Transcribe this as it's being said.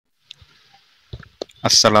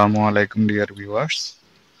আসসালামু আলাইকুম dear viewers.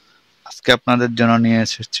 আজকে আপনাদের জন্য নিয়ে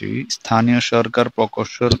এসেছি স্থানীয় সরকার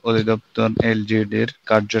প্রকৌশল অধিদপ্তর LGED এর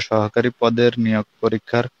কার্য সহকারী পদের নিয়োগ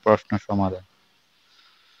পরীক্ষার প্রশ্ন সমাধান।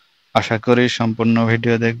 আশা করি সম্পূর্ণ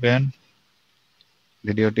ভিডিও দেখবেন।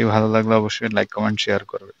 ভিডিওটি ভালো লাগলে অবশ্যই লাইক কমেন্ট শেয়ার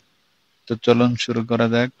করবেন। তো চলুন শুরু করা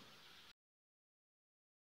যাক।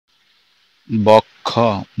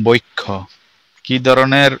 বৈক্ষ কি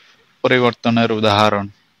ধরনের পরিবর্তনের উদাহরণ?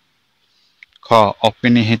 খ.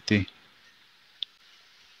 অপিনিহিতি।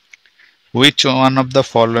 Which one of the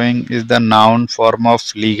following is the noun form of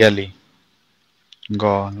legally? গ.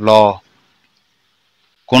 law.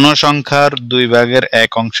 কোন সংখ্যার 2 ভাগের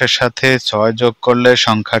 1 অংশের সাথে 6 যোগ করলে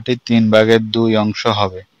সংখ্যাটি 3 ভাগের 2 অংশ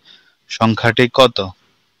হবে। সংখ্যাটি কত?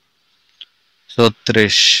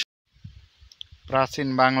 36। প্রাচীন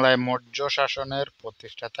বাংলায় মৌর্য শাসনের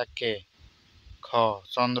প্রতিষ্ঠাতা কে? খ.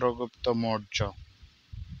 চন্দ্রগুপ্ত মৌর্য।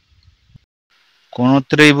 কোন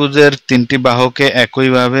ত্রিভুজের 3টি বাহুকে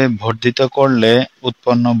একইভাবে বর্ধিত করলে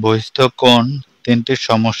উৎপন্ন বহিস্থ কোণ 3টির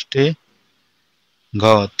সমষ্টি? ঘ.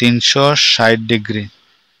 360 degree.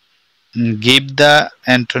 Give the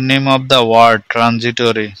antonym of the word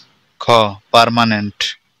transitory. খ. পার্মানেন্ট।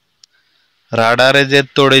 রাডারে যে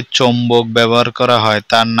তড়িৎ চৌম্বক ব্যবহার করা হয়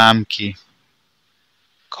তার নাম কি?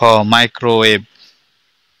 খ. Microwave.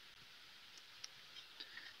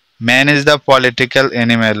 Man is the political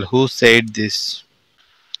animal. Who said this?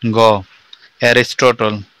 গ.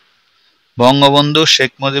 অ্যারিস্টটল। বঙ্গবন্ধু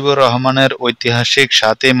শেখ মুজিবুর রহমানের ঐতিহাসিক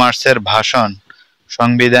 7ই মার্চের ভাষণ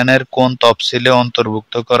সংবিধানের কোন তফসিলে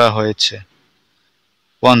অন্তর্ভুক্ত করা হয়েছে?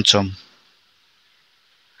 পঞ্চম।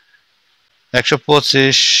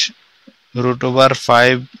 125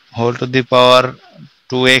 √5 whole to the power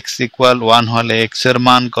 2x = 1 হলে x এর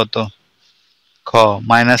মান কত? খ.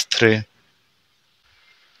 -3।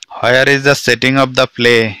 Where is the setting of the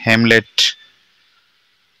play Hamlet?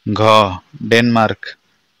 ঘ. ডেনমার্ক।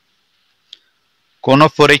 কোন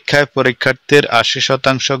পরীক্ষায় পরীক্ষার্থীর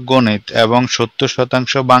 80% গণিত এবং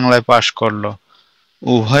 70% বাংলায় পাশ করল?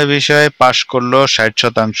 উভয় বিষয়ে পাশ করল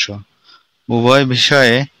 60%। উভয়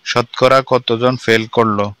বিষয়ে শতকরা কতজন ফেল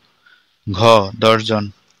করল? ঘ. 10 জন।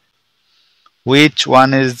 Which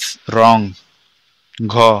one is wrong?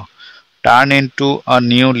 ঘ. Turn into a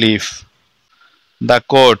new leaf. The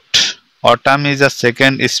quote, "Autumn is a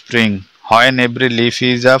second spring, when every leaf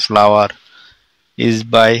is a flower," is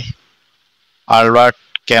by Albert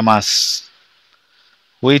Camus.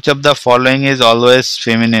 Which of the following is always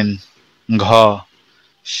feminine? ঘ.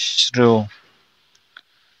 শ্রেয়।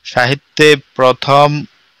 সাহিত্যে প্রথম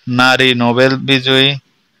নারী Nobel বিজয়ী?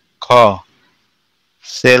 খ.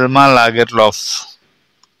 সেলমা লাগেরলফ।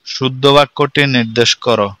 শুদ্ধ বাক্যটি নির্দেশ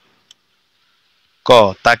করো। ক.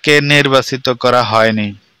 তাকে নির্বাচিত করা হয়নি।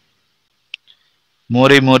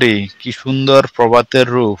 মরি মরি কি সুন্দর প্রভাতের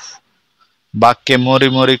রূপ। বাক্যে মরি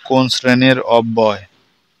মরি কোন শ্রেণীর অব্যয়?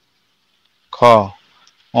 খ.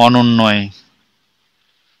 অনুন্নয়ী।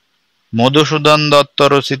 মধুসূদন দত্ত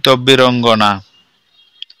রচিত বীরঙ্গনা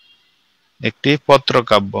একটি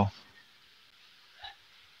পত্রকাব্য।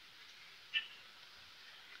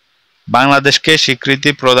 বাংলাদেশকে স্বীকৃতি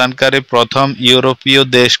প্রদানকারী প্রথম ইউরোপীয়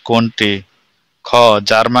দেশ কোনটি? খ.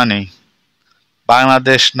 জার্মানি।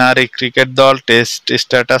 বাংলাদেশ নারী ক্রিকেট দল টেস্ট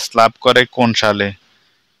স্ট্যাটাস লাভ করে কোন সালে?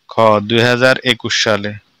 খ. 2021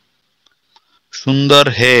 সালে। সুন্দর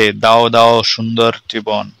হে দাও দাও সুন্দর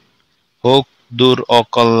জীবন, হোক দূর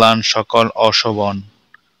অকল্যাণ সকল অশোভন।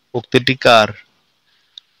 উক্তিটি কার?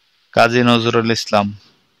 কাজী নজরুল ইসলাম।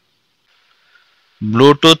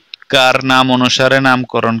 ব্লুটুথ কার নাম অনুসারে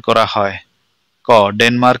নামকরণ করা হয়? ক.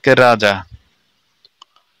 ডেনমার্কের রাজা।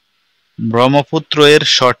 ব্রহ্মপুত্র এর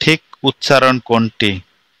সঠিক উচ্চারণ কোনটি?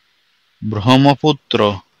 ব্রহ্মপুত্র।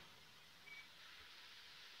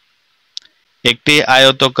 একটি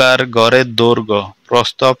আয়তাকার ঘরের দৈর্ঘ্য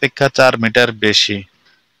প্রস্থ অপেক্ষা 4 মিটার বেশি।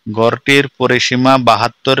 ঘরটির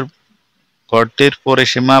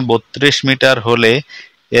পরিসীমা 32 মিটার হলে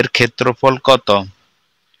এর ক্ষেত্রফল কত?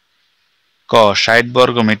 ক. 60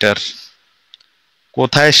 বর্গমিটার।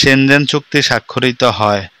 কোথায় শেনজেন চুক্তি স্বাক্ষরিত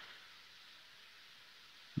হয়?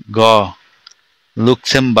 গ.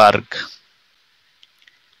 Luxembourg.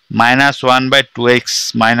 -1/2x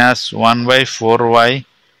 - 1/4y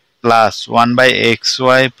plus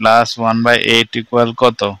 1/xy plus 1/8 =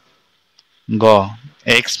 কত? গ.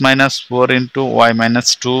 x - 4 × y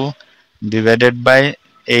 - 2 /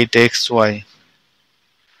 8xy।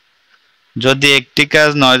 যদি একটি কাজ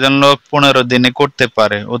 9 জন লোক 15 দিনে করতে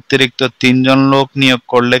পারে, অতিরিক্ত 3 জন লোক নিয়োগ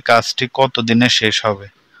করলে কাজটি কত দিনে শেষ হবে?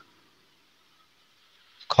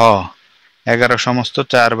 খ.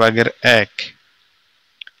 11/4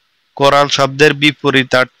 কোরাল শব্দের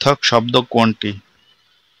বিপরীতার্থক শব্দ কোনটি?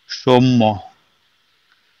 সৌম্য।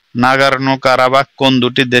 নাগোর্নো কারাবাখ কোন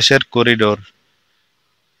দুটি দেশের করিডোর?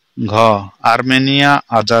 ঘ. Armenia,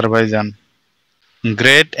 Azerbaijan.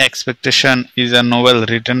 Great expectation is a novel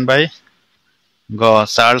written by G.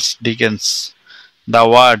 Charles Dickens. The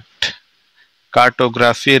word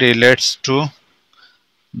cartography relates to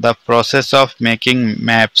the process of making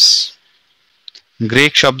maps.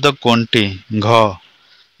 Greek শব্দ কোনটি? ঘ.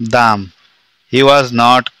 দাম। He was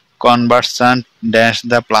not conversant dash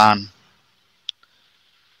the plan.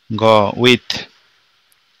 G. With.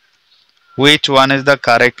 Which one is the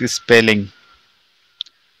correct spelling?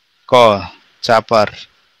 ক. চাপার।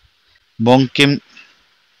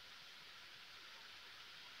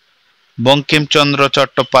 বঙ্কিমচন্দ্র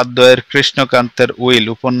চট্টোপাধ্যায়ের কৃষ্ণকান্তের will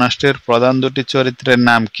উপন্যাসটির প্রধান দুটি চরিত্রের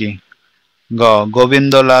নাম কি? গ.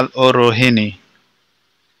 গোবিন্দলাল ও রোহিণী।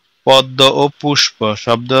 পদ্ম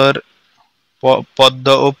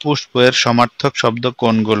ও পুষ্প এর সমার্থক শব্দ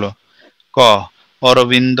কোনগুলো? ক.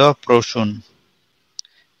 অরবিন্দ, প্রসূন।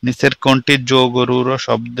 নিচের কোনটি যোগরূঢ়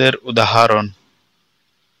শব্দের উদাহরণ?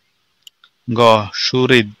 গ.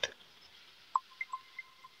 সুহৃদ।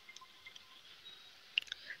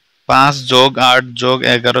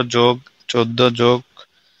 ৫+৮+১১+১৪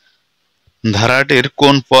 ধারাটির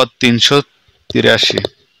কোন পদ ৩৮৩?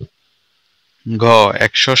 ঘ.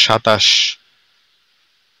 ১২৭।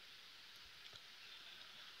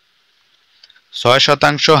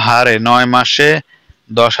 ৬% হারে ৯ মাসে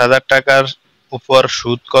 ১০,০০০ টাকার উপর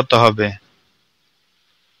সুদ কত হবে?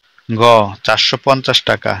 গ. ৪৫০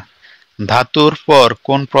 টাকা। ধাতুর পর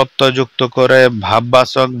কোন প্রত্যয় যুক্ত করে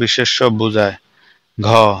ভাববাচক বিশেষ্য বোঝায়? ঘ.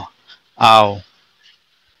 আও।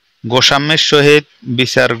 গোস্বামীর সহিত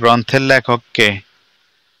বিচার গ্রন্থের লেখক কে?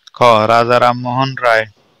 খ. রাজা রামমোহন রায়।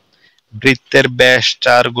 বৃত্তের ব্যাস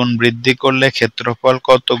 ৪ গুণ বৃদ্ধি করলে ক্ষেত্রফল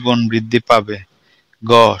কত গুণ বৃদ্ধি পাবে?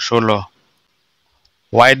 গ. ১৬।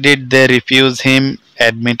 Why did they refuse him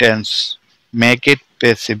admittance? Make it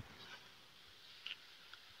passive.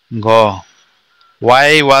 G. Why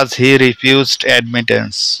was he refused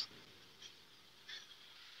admittance?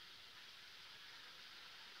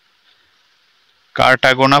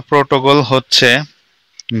 Cartagena protocol হচ্ছে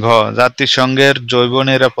ঘ. জাতিসংঘের জৈব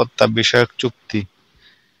নিরাপত্তা বিষয়ক চুক্তি।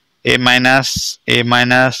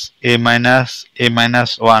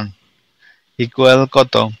 A-A-A-A-1 ইকুয়াল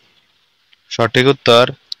কত? সঠিক উত্তর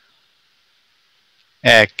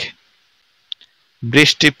 ১।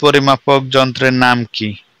 বৃষ্টি পরিমাপক যন্ত্রের নাম কি?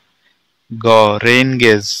 গ. Rain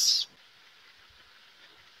gauge.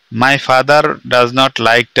 My father does not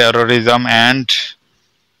like terrorism and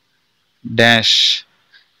dash.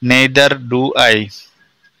 Neither do I.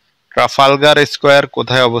 Trafalgar square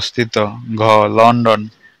কোথায় অবস্থিত? ঘ. লন্ডন।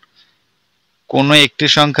 কোনো একটি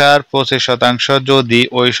সংখ্যার 25% যদি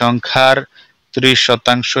ওই সংখ্যার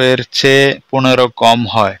 30% এর চেয়ে 15 কম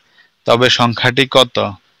হয় তবে সংখ্যাটি কত?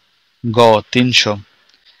 গ. 300।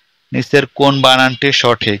 নিচের কোন বানানটি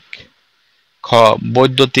সঠিক? খ.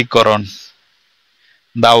 বৈদ্যুতিকরণ।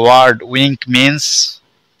 The word wink means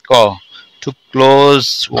ক. To close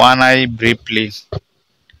one eye briefly.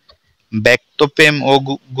 ব্যক্তপ্রেম ও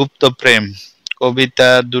গুপ্তপ্রেম কবিতা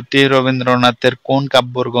দুটি রবীন্দ্রনাথের কোন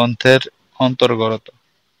কাব্যগ্রন্থের অন্তর্গত?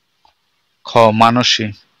 খ. মানসী।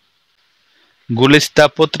 গুলিস্তা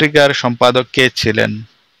পত্রিকার সম্পাদক কে ছিলেন?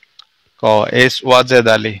 ক. এস ওয়াজেদ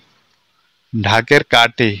আলী। ঢাকের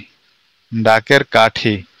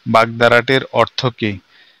কাঠি বাগধারাটির অর্থ কি?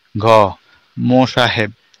 ঘ.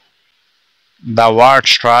 মোসাহেব। The word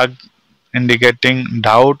shrug indicating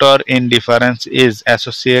doubt or indifference is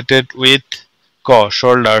associated with ক.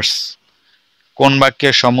 shoulders. কোন বাক্যে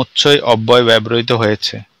সমুচ্চয় অব্যয় ব্যবহৃত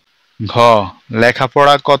হয়েছে? ঘ.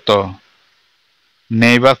 লেখাপড়া কত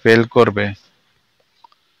নেই বা ফেল করবে।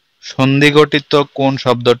 সন্ধিগঠিত কোন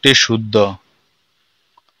শব্দটি শুদ্ধ?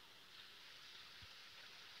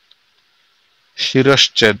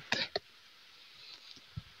 শিরশ্ছেদ।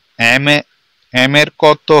 m এর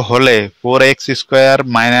কত হলে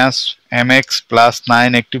 4x² - mx +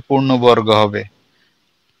 9 একটি পূর্ণবর্গ হবে?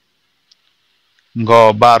 গ.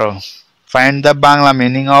 12। Find the Bangla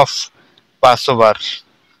meaning of Passover.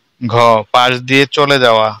 ঘ. পাশ দিয়ে চলে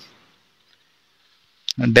যাওয়া।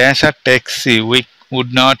 Dash a taxi we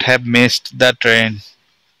would not have missed the train.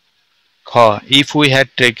 খ. if we had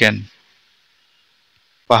taken.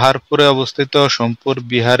 পাহাড়পুরে অবস্থিত সোমপুর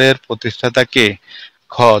বিহারের প্রতিষ্ঠাতা কে?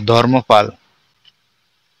 খ. ধর্মপাল।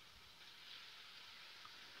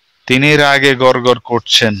 তিনি রাগে গড়গড়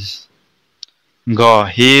করছেন। গ.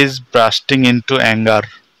 he is bursting into anger.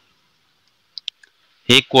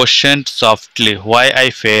 He questioned softly why I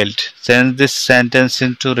failed. Change this sentence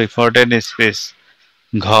into reported speech.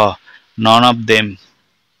 ঘ. none of them.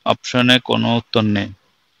 অপশনে কোনো উত্তর নেই।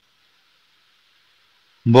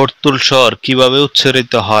 বর্তুল স্বর কিভাবে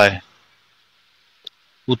উচ্চারিত হয়?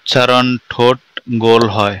 উচ্চারণ ঠোঁট গোল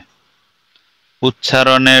হয়।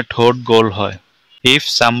 উচ্চারণে ঠোঁট গোল হয়। If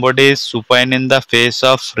somebody is supine in the face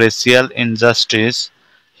of racial injustice,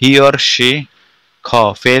 he or she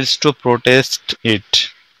fails to protest it.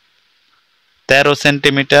 13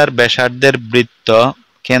 centimetre ব্যাসার্ধের বৃত্ত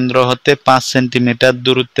কেন্দ্র হতে 5 সেন্টিমিটার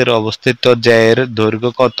দূরত্বে অবস্থিত জ্যায়ের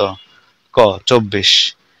দৈর্ঘ্য কত? ক 24।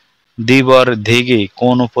 ধীবর দিঘি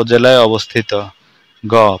কোন উপজেলায় অবস্থিত?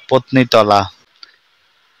 গ পত্নীতলা।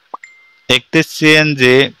 একটি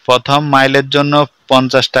সিএনজি প্রথম মাইলের জন্য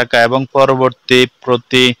 50 টাকা এবং পরবর্তী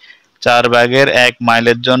প্রতি 4 ভাগের 1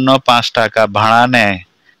 মাইলের জন্য 5 টাকা ভাড়া নেয়।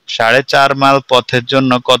 4.5 মাইল পথের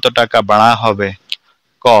জন্য কত টাকা ভাড়া হবে?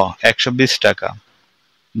 ক 120 টাকা।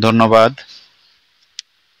 ধন্যবাদ।